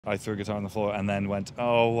I threw a guitar on the floor and then went,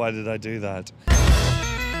 oh, why did I do that?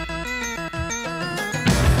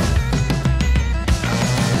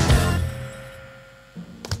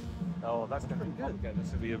 Oh, that's pretty good.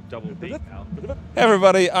 This would be a double beat now. Hey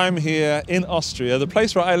everybody, I'm here in Austria, the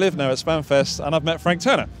place where I live now at Sbäm Fest, and I've met Frank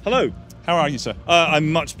Turner. Hello. How are you, sir?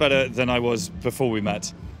 I'm much better than I was before we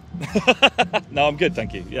met. No, I'm good,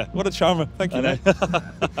 thank you. Yeah. What a charmer. Thank you, mate.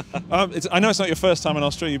 I know it's not your first time in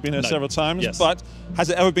Austria, you've been here several times, yes. But has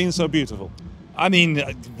it ever been so beautiful? I mean,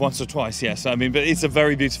 once or twice, yes. I mean, but it's a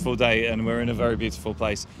very beautiful day and we're in a very beautiful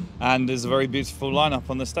place. And there's a very beautiful lineup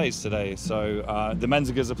on the stage today. So the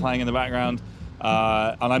𝗬𝗛𝗅𝗚𝗧𝗏 are playing in the background.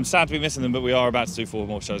 And I'm sad to be missing them, but we are about to do 4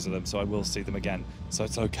 more shows with them, so I will see them again. So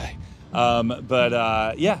it's okay.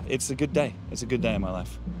 Yeah, it's a good day. It's a good day in my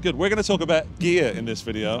life. Good. We're going to talk about gear in this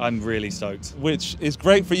video. I'm really stoked. Which is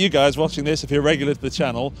great for you guys watching this if you're regular to the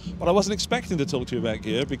channel. But I wasn't expecting to talk to you about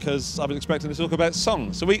gear because I was expecting to talk about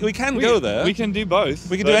songs. So we can go there. We can do both.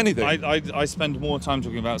 We can do anything. I spend more time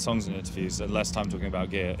talking about songs in interviews and less time talking about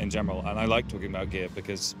gear in general. And I like talking about gear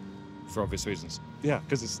because, for obvious reasons. Yeah,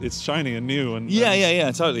 because it's shiny and new. And yeah,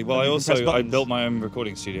 totally. Well, I built my own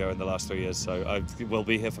recording studio in the last 3 years, so I will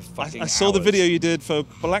be here for fucking I saw the video you did for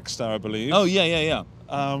Black Star, I believe. Oh, yeah.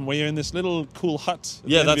 Where you're in this little cool hut.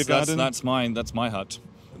 Yeah, that's my hut.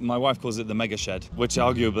 My wife calls it the mega shed, which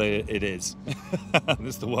arguably it is.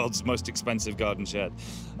 It's the world's most expensive garden shed.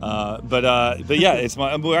 But yeah,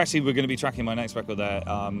 we're going to be tracking my next record there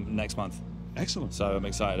next month. Excellent. So I'm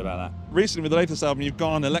excited about that. Recently, with the latest album, you've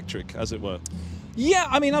gone electric, as it were. Yeah,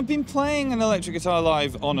 I mean, I've been playing an electric guitar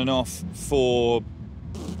live on and off for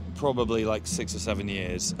probably like 6 or 7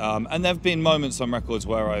 years. And there have been moments on records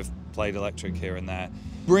where I've played electric here and there.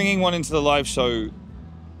 Bringing one into the live show,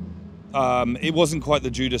 it wasn't quite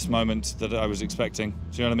the Judas moment that I was expecting.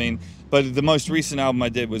 Do you know what I mean? But the most recent album I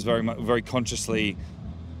did was very consciously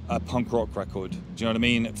a punk rock record. Do you know what I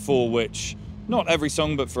mean? For which, not every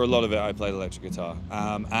song, but for a lot of it, I played electric guitar.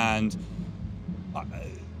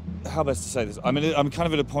 How best to say this? I'm kind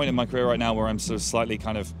of at a point in my career right now where I'm sort of slightly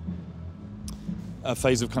kind of a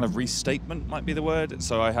phase of kind of restatement might be the word.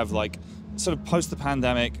 So I have like sort of post the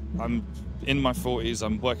pandemic. I'm in my 40s.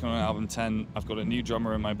 I'm working on album 10. I've got a new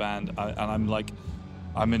drummer in my band, and I'm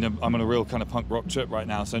on a real kind of punk rock trip right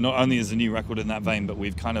now. So not only is the new record in that vein, but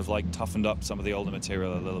we've kind of like toughened up some of the older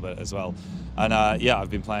material a little bit as well. And yeah,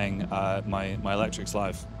 I've been playing my electrics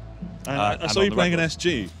live. I saw you playing an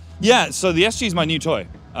SG. Yeah, so the SG is my new toy,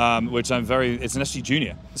 which it's an SG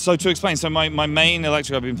Junior. So to explain, so my main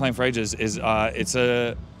electric I've been playing for ages is it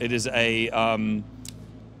is a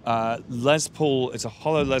Les Paul. It's a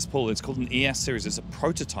hollow Les Paul. It's called an ES series. It's a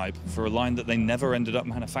prototype for a line that they never ended up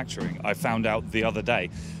manufacturing. I found out the other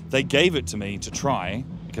day. They gave it to me to try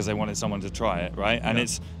because they wanted someone to try it, right? And yeah.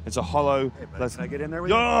 It's a hollow. Hey, can I get in there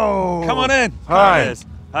with Yo! Come on in. Hi.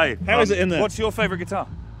 Hey. How is it in there? What's your favorite guitar?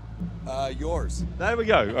 yours. There we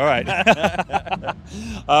go. All right.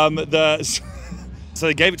 So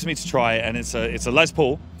they gave it to me to try, and it's a Les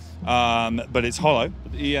Paul, but it's hollow.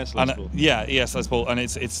 ES Les Paul. Yeah, ES Les Paul, and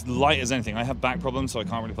it's light as anything. I have back problems, so I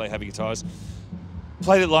can't really play heavy guitars.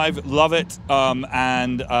 Played it live, love it,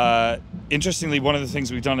 and interestingly, one of the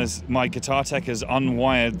things we've done is my guitar tech has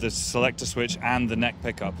unwired the selector switch and the neck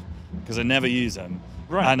pickup because I never use them.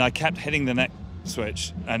 Right. And I kept hitting the neck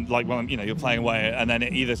switch, and like, well, you're playing away, and then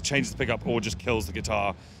it either changes the pickup or just kills the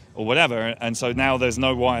guitar or whatever. And so now there's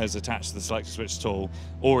no wires attached to the selector switch at all,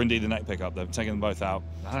 or indeed the neck pickup. They've taken them both out.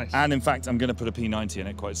 Nice. And in fact, I'm going to put a P90 in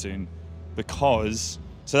it quite soon because.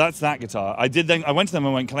 So that's that guitar. I went to them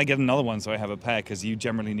and went, can I get another one so I have a pair? Because you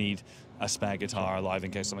generally need a spare guitar alive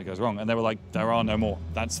in case something goes wrong. And they were like, there are no more.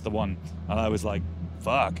 That's the one. And I was like,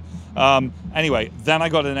 fuck. Anyway, then I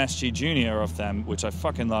got an SG Junior off them, which I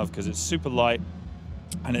fucking love because it's super light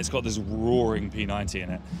and it's got this roaring P90 in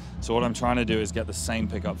it. So what I'm trying to do is get the same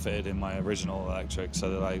pickup fitted in my original electric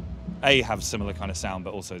so that I have similar kind of sound,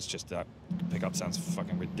 but also it's just that pickup sounds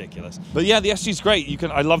fucking ridiculous. But yeah, the SG's great.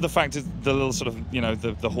 I love the fact that the little sort of,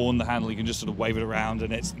 the horn, the handle, you can just sort of wave it around,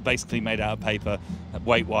 and it's basically made out of paper,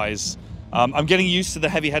 weight-wise. I'm getting used to the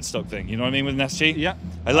heavy headstock thing, you know what I mean, with an SG? Yeah.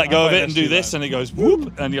 I let go of it and do this, and it goes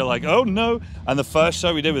whoop, and you're like, oh no. And the first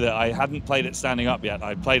show we did with it, I hadn't played it standing up yet.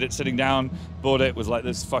 I played it sitting down, bought it, was like,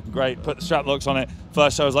 this is fucking great, put the strap locks on it.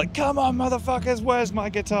 First show I was like, come on, motherfuckers, where's my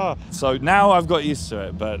guitar? So now I've got used to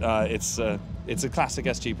it, but it's a classic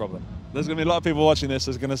SG problem. There's going to be a lot of people watching this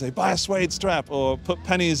who's going to say, buy a suede strap or put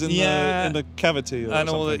pennies in the cavity or and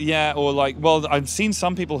something. all that, yeah, or like, well, I've seen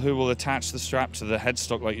some people who will attach the strap to the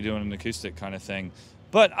headstock like you do on an acoustic kind of thing.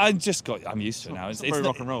 But I'm used to it now. It's not very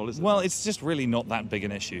rock and roll, is it? Well, it's just really not that big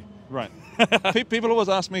an issue. Right. People always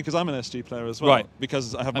ask me, because I'm an SG player as well, right.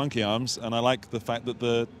 because I have monkey arms, and I like the fact that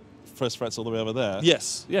the first fret's all the way over there.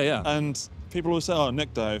 Yes. Yeah, yeah. And people always say, oh,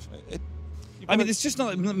 neck dive. I mean, it's just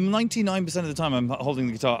not, 99% of the time I'm holding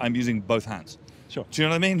the guitar, I'm using both hands. Sure. Do you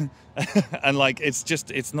know what I mean? And like,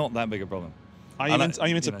 it's not that big a problem. Are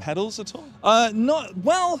you into pedals at all?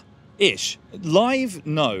 Well, ish. Live,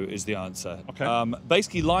 no, is the answer. Okay.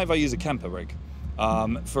 Basically, live I use a Kemper rig.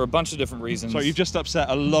 For a bunch of different reasons. So you've just upset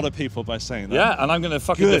a lot of people by saying that. Yeah, and I'm going to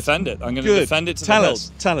fucking defend it. I'm going to defend it to the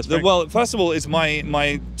hills. Tell us. Well, first of all, it's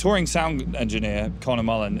my touring sound engineer, Connor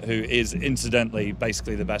Mullen, who is incidentally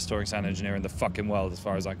basically the best touring sound engineer in the fucking world as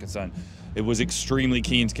far as I'm concerned. It was extremely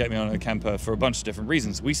keen to get me on a Kemper for a bunch of different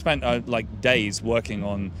reasons. We spent like days working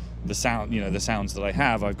on the sound, the sounds that I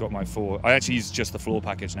have. I've got I actually use just the floor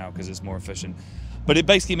package now because it's more efficient. But it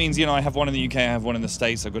basically means, I have one in the UK, I have one in the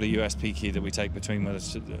States. I've got a USB key that we take between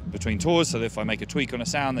tours, so that if I make a tweak on a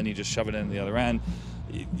sound, then you just shove it in the other end,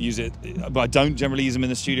 use it. But I don't generally use them in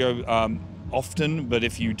the studio often, but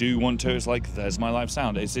if you do want to, it's like, there's my live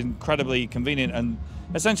sound. It's incredibly convenient, and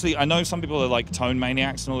essentially, I know some people are like tone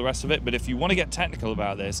maniacs and all the rest of it, but if you want to get technical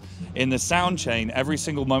about this, in the sound chain, every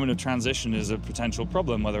single moment of transition is a potential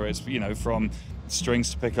problem, whether it's, from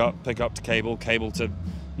strings to pick up to cable to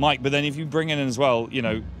mic. But then if you bring in as well,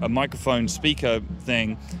 a microphone speaker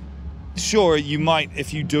thing, sure, you might,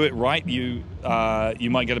 if you do it right, you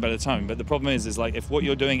might get a better tone. But the problem is like, if what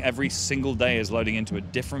you're doing every single day is loading into a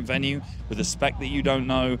different venue with a spec that you don't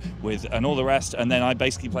know, and all the rest, and then I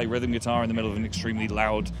basically play rhythm guitar in the middle of an extremely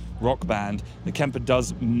loud rock band, the Kemper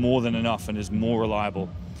does more than enough and is more reliable.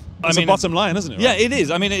 It's a bottom line, isn't it? Right? Yeah, it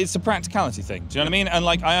is. I mean, it's a practicality thing. Do you know what I mean? And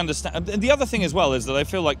like, I understand. And the other thing as well is that I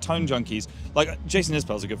feel like tone junkies, like Jason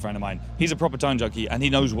Isbell's a good friend of mine. He's a proper tone junkie, and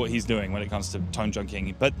he knows what he's doing when it comes to tone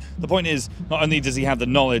junkying. But the point is, not only does he have the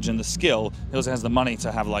knowledge and the skill, he also has the money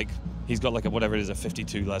to have like, he's got like whatever it is, a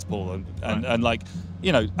 52 Les Paul, and like,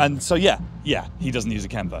 and so yeah, he doesn't use a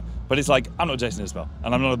Kemper. But it's like, I'm not Jason Isbell,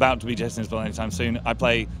 and I'm not about to be Jason Isbell anytime soon. I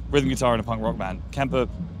play rhythm guitar in a punk rock band. Kemper,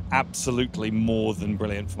 absolutely more than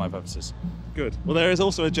brilliant for my purposes. Good. Well, there is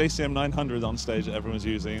also a JCM 900 on stage that everyone's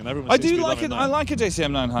using, and everyone. I do like it. I like a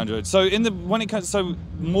JCM 900. So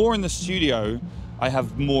more in the studio, I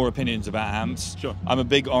have more opinions about amps. Sure. I'm a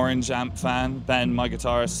big Orange amp fan. Ben, my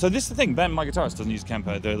guitarist. So this is the thing. Ben, my guitarist, doesn't use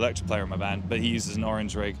Kemper, the electric player in my band, but he uses an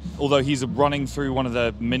Orange rig. Although he's running through one of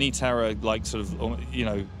the 𝗏𝗏𝗏𝗏, like sort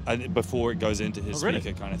of, before it goes into his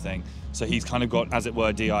speaker kind of thing. So he's kind of got, as it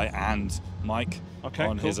were, DI and mic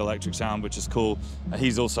on his electric sound, which is cool.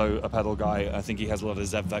 He's also a pedal guy. I think he has a lot of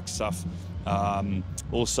𝗏𝗏𝗏𝗏 stuff.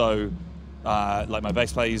 Like my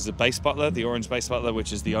bass player uses a bass butler, the Orange bass butler,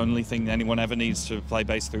 which is the only thing anyone ever needs to play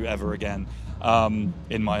bass through ever again,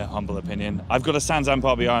 in my humble opinion. I've got a Sans Amp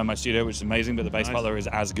RBI in my studio, which is amazing, but the bass butler is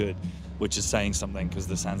as good, which is saying something, because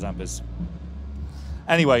the Sans Amp is...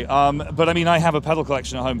 Anyway, but I mean, I have a pedal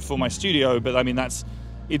collection at home for my studio, but I mean,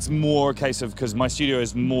 it's more a case of, because my studio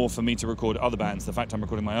is more for me to record other bands. The fact I'm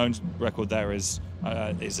recording my own record there is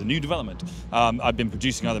a new development. I've been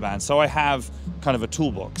producing other bands, so I have kind of a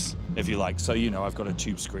toolbox, if you like. So, I've got a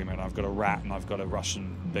Tube Screamer, and I've got a Rat, and I've got a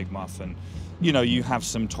Russian Big Muff, and, you have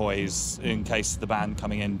some toys in case the band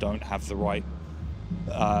coming in don't have the right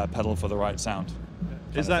pedal for the right sound.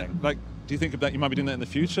 Is that, like, do you think that you might be doing that in the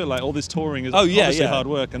future? Like, all this touring is obviously hard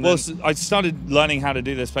work. And I started learning how to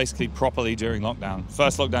do this basically properly during lockdown.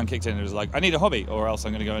 First lockdown kicked in, it was like, I need a hobby or else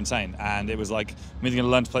I'm going to go insane. And it was like, I'm either going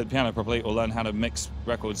to learn to play the piano properly or learn how to mix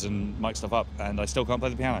records and mic stuff up, and I still can't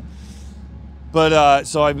play the piano. But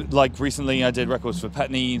so recently I did records for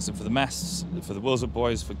Pet Needs and for the Mess, for the 𝗚𝗏𝗏𝗏𝗏,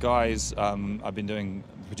 Boys, for Guys. I've been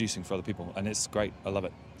producing for other people, and it's great. I love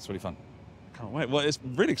it. It's really fun. Can't wait. Well, it's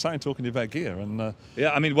really exciting talking to you about gear, and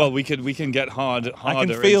yeah, I mean, well, we can get harder. I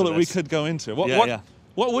can feel that we could go into it.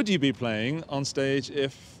 What would you be playing on stage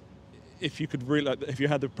if you could really, if you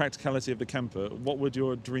had the practicality of the Kemper? What would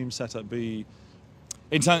your dream setup be?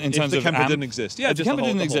 In terms if the of Kemper amp? didn't exist, yeah, if the Kemper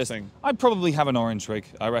didn't exist, thing. I'd probably have an Orange rig,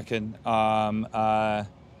 I reckon. One of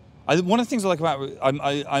the things I like about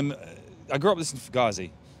I grew up listening to Fugazi,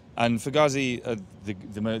 and Fugazi,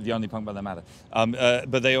 the only punk band that matter.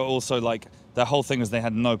 But they are also like, their whole thing was they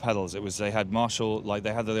had no pedals. It was, they had Marshall, like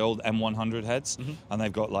they had the old M100 heads, and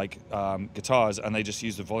they've got like guitars, and they just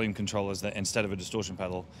use the volume controllers instead of a distortion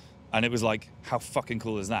pedal. And it was like, how fucking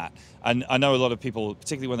cool is that? And I know a lot of people,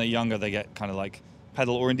 particularly when they're younger, they get kind of like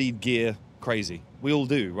pedal or indeed gear crazy. We all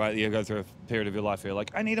do, right? You go through a period of your life where you're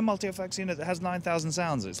like, I need a multi-effects unit that has 9,000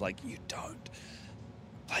 sounds. It's like, you don't.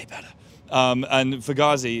 play better. And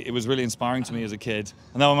Fugazi, it was really inspiring to me as a kid.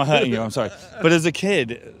 And now I'm hurting you, I'm sorry. But as a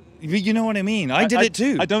kid, you know what I mean? I did it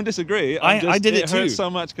too. I don't disagree. I did it too. It hurts so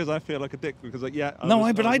much because I feel like a dick because like, yeah.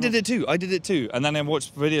 I did it too. I did it too. And then I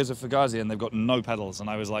watched videos of Fugazi and they've got no pedals. And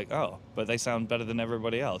I was like, oh, but they sound better than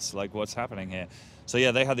everybody else. Like, what's happening here? So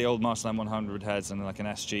yeah, they had the old Marshall M100 heads and like an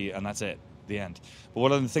SG and that's it, the end. But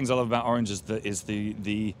one of the things I love about Orange is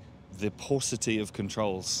the paucity of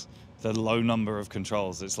controls. The low number of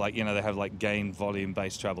controls. It's like, you know, they have like gain, volume,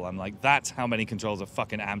 bass, treble. I'm like, that's how many controls a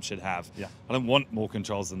fucking amp should have. Yeah. I don't want more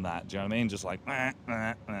controls than that. Do you know what I mean? Just like, Well,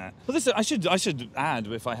 this, I should add,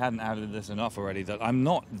 if I hadn't added this enough already, that I'm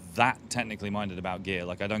not that technically minded about gear.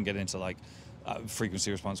 Like, I don't get into like frequency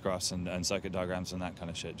response graphs and circuit diagrams and that kind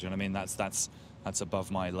of shit. Do you know what I mean? That's above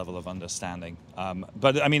my level of understanding.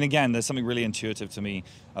 But I mean, again, there's something really intuitive to me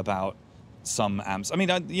about some amps. I mean,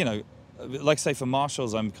 you know, like say for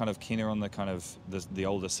Marshalls, I'm kind of keener on the kind of the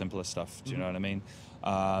older, simpler stuff. Do you know what I mean?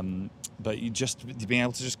 But you just being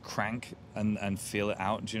able to just crank and feel it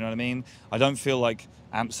out. Do you know what I mean? I don't feel like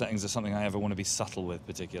amp settings are something I ever want to be subtle with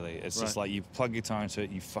particularly. It's just like you plug guitar into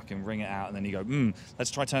it, you fucking ring it out, and then you go,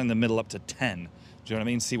 let's try turning the middle up to 10. Do you know what I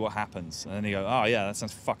mean? See what happens. And then you go, oh yeah, that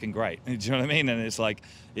sounds fucking great. Do you know what I mean? And it's like,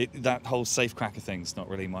 that whole safe cracker thing's not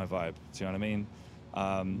really my vibe. Do you know what I mean?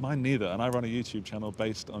 Mine neither, and I run a YouTube channel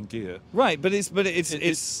based on gear. Right, but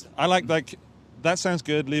it's I like that sounds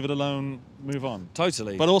good, leave it alone, move on.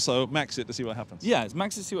 Totally. But also max it to see what happens. Yeah,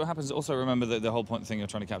 max it to see what happens. Also remember that the whole point thing you're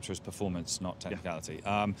trying to capture is performance, not technicality.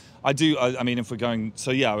 Yeah. I mean, if we're going,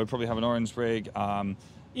 so yeah, I would probably have an Orange rig.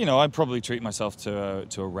 You know, I'd probably treat myself to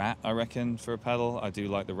a Rat, I reckon, for a pedal. I do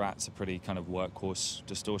like the Rats, a pretty kind of workhorse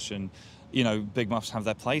distortion. You know, big muffs have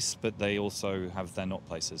their place, but they also have their not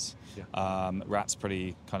places. Yeah. Rat's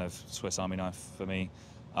pretty kind of Swiss Army knife for me.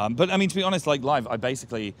 But I mean, to be honest, like live, I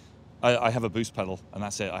have a boost pedal, and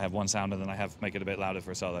that's it. I have one sound, and then I make it a bit louder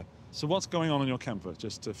for a solo. So what's going on in your Kemper,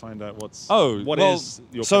 just to find out what well, is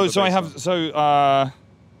your Kemper so I have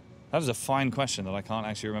that is a fine question that I can't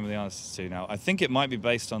actually remember the answer to now. I think it might be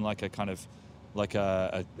based on like a kind of like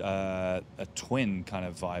a twin kind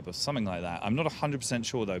of vibe or something like that. I'm not 100%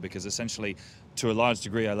 sure though, because essentially, to a large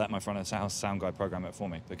degree, I let my front of house sound guy program it for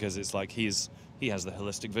me, because it's like he has the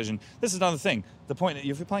holistic vision. This is another thing. The point, if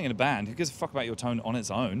you're playing in a band, who gives a fuck about your tone on its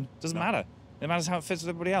own? Doesn't matter. It matters how it fits with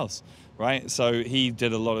everybody else, right? So he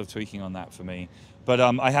did a lot of tweaking on that for me. But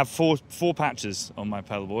I have four patches on my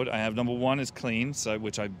pedal board. I have number one is clean,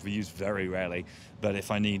 which I use very rarely, but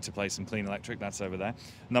if I need to play some clean electric, that's over there.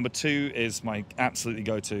 Number two is my absolutely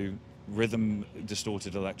go-to rhythm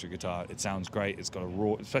distorted electric guitar. It sounds great. It's got a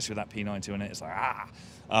raw, especially with that P92 in it. It's like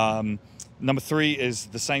Number three is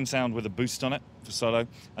the same sound with a boost on it for solo.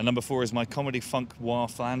 And number four is my comedy funk wah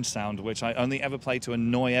flange sound, which I only ever play to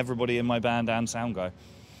annoy everybody in my band and sound guy.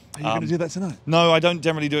 Are you going to do that tonight? No, I don't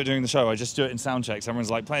generally do it during the show. I just do it in sound checks.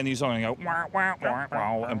 Everyone's like, play a new song, and I go, wah, wah, wah,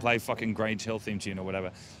 wah, and play fucking Grade Hill theme tune or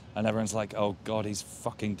whatever. And everyone's like, oh God, he's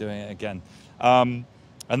fucking doing it again. And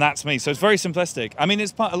that's me. So it's very simplistic. I mean,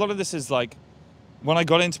 a lot of this is like, when I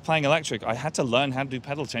got into playing electric, I had to learn how to do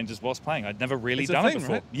pedal changes whilst playing. I'd never really done it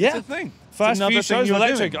before. Right? Yeah. It's a thing. First few shows with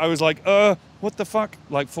electric, I was like, what the fuck?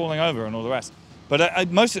 Like falling over and all the rest. But at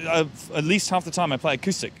least half the time I play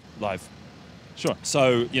acoustic live. Sure.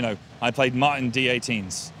 So, you know, I played Martin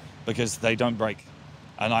D18s because they don't break.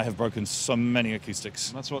 And I have broken so many acoustics.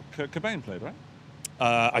 And that's what Kurt Cobain played, right?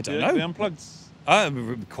 I don't know. The Unplugged.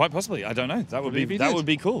 Quite possibly. I don't know. That would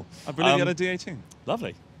be cool. I believe you had a D18.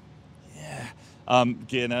 Lovely. Yeah.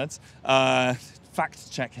 Gear nerds.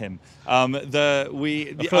 Fact check him.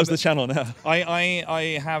 Close the channel now.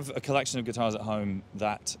 I have a collection of guitars at home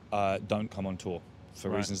that don't come on tour for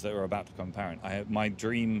reasons that are about to become apparent. I have my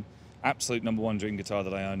absolute number one dream guitar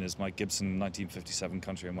that I own is my Gibson 1957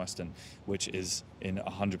 Country and Western, which is in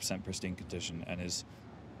 100% pristine condition and is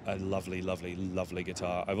a lovely, lovely, lovely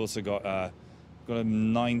guitar. I've also got a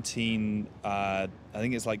 19, I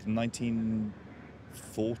think it's like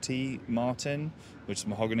 1940 Martin, which is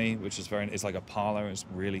mahogany, which is it's like a parlor. It's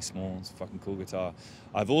really small. It's a fucking cool guitar.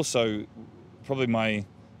 I've also, probably my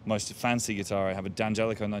most fancy guitar, I have a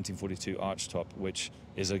D'Angelico 1942 archtop, which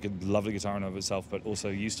is a good, lovely guitar in and of itself, but also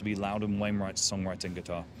used to be 𝗷𝗛𝗔𝗔𝗔𝗓's songwriting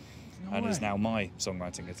guitar, and is now my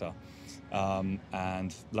songwriting guitar. And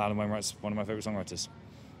𝗷𝗛𝗔𝗔𝗓's one of my favorite songwriters,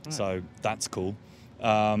 so that's cool.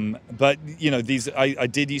 But you know, I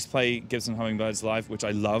did used to play Gibson Hummingbirds live, which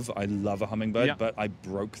I love. I love a Hummingbird, but I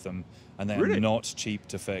broke them, and they're not cheap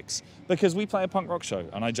to fix because we play a punk rock show,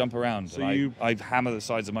 and I jump around. So I hammer the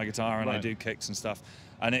sides of my guitar, and I do kicks and stuff.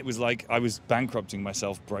 And it was like I was bankrupting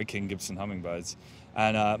myself breaking Gibson hummingbirds.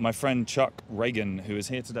 And my friend Chuck Reagan, who is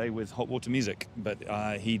here today with Hot Water Music, but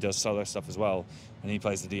he does solo stuff as well, and he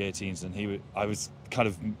plays the D18s, and I was kind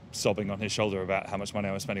of sobbing on his shoulder about how much money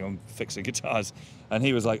I was spending on fixing guitars, and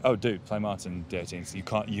he was like, "Oh, dude, play Martin D18s. You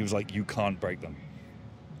can't." He was like, "You can't break them."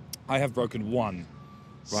 I have broken one.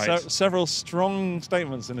 Right. Several strong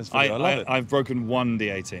statements in this video. I love it. I've broken one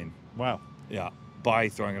D18. Wow. Yeah, by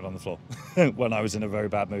throwing it on the floor when I was in a very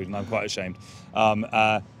bad mood, and I'm quite ashamed.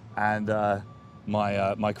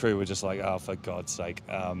 My crew were just like, "Oh, for God's sake!"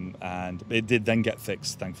 And it did then get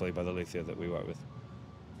fixed, thankfully, by the luthier that we work with.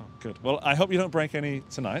 Oh, good. Well, I hope you don't break any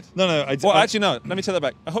tonight. No. Actually, no. Let me take that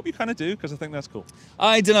back. I hope you kind of do, because I think that's cool.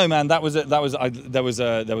 I don't know, man. There was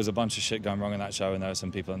a bunch of shit going wrong in that show, and there were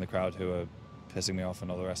some people in the crowd who were pissing me off and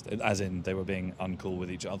all the rest. As in, they were being uncool with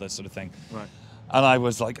each other, sort of thing. Right. And I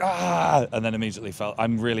was like, ah, and then immediately felt,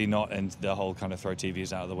 I'm really not in the whole kind of throw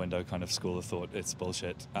TVs out of the window kind of school of thought. It's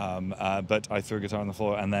bullshit. But I threw a guitar on the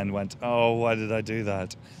floor and then went, oh, why did I do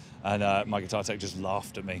that? And my guitar tech just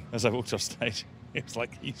laughed at me as I walked off stage. It was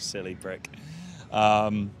like, you silly prick.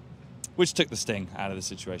 Which took the sting out of the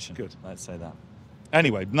situation. Good. Let's say that.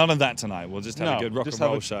 Anyway, none of that tonight. We'll just have a good rock and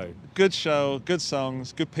roll show. Good show, good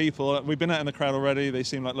songs, good people. We've been out in the crowd already. They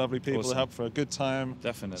seem like lovely people. Awesome. They help for a good time.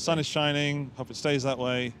 Definitely. Sun is shining. Hope it stays that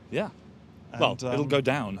way. Yeah. And, well, it'll go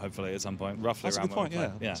down, hopefully, at some point, roughly that's around a good point,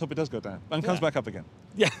 yeah. Let's hope it does go down. And comes back up again.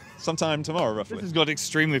 Yeah. Sometime tomorrow, roughly. This has got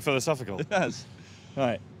extremely philosophical. It has. All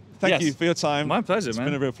right. Thank you for your time. My pleasure, It's man.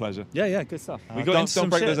 been a real pleasure. Yeah, good stuff. We got don't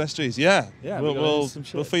break those SGs. Yeah. Yeah, we'll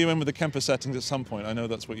fill you in with the Kemper settings at some point. I know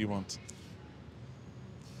that's what you want.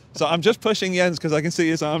 So I'm just pushing Jens because I can see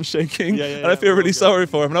his arm shaking, and I feel really sorry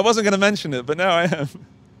for him. And I wasn't going to mention it, but now I am.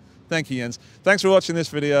 Thank you, Jens. Thanks for watching this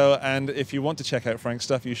video. And if you want to check out Frank's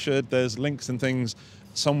stuff, you should. There's links and things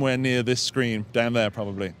somewhere near this screen, down there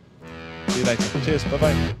probably. See you later. Cheers.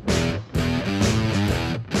 Bye-bye.